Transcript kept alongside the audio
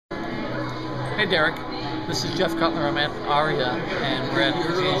Hey Derek, this is Jeff Cutler. I'm at Aria and we're at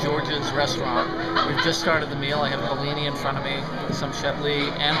J. George's restaurant. We've just started the meal. I have a Bellini in front of me, some Chablis,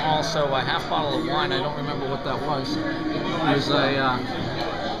 and also a half bottle of wine. I don't remember what that was. It was a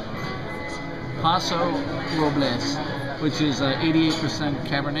Paso Robles, which is 88%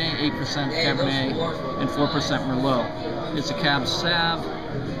 Cabernet, 8% Cabernet, and 4% Merlot. It's a Cab Sauv,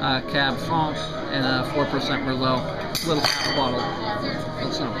 Cab Franc, and a 4% Merlot. Little half bottle.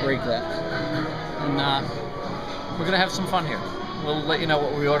 Let's not break that. And we're going to have some fun here. We'll let you know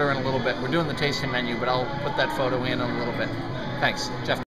what we order in a little bit. We're doing the tasting menu, but I'll put that photo in a little bit. Thanks, Jeff.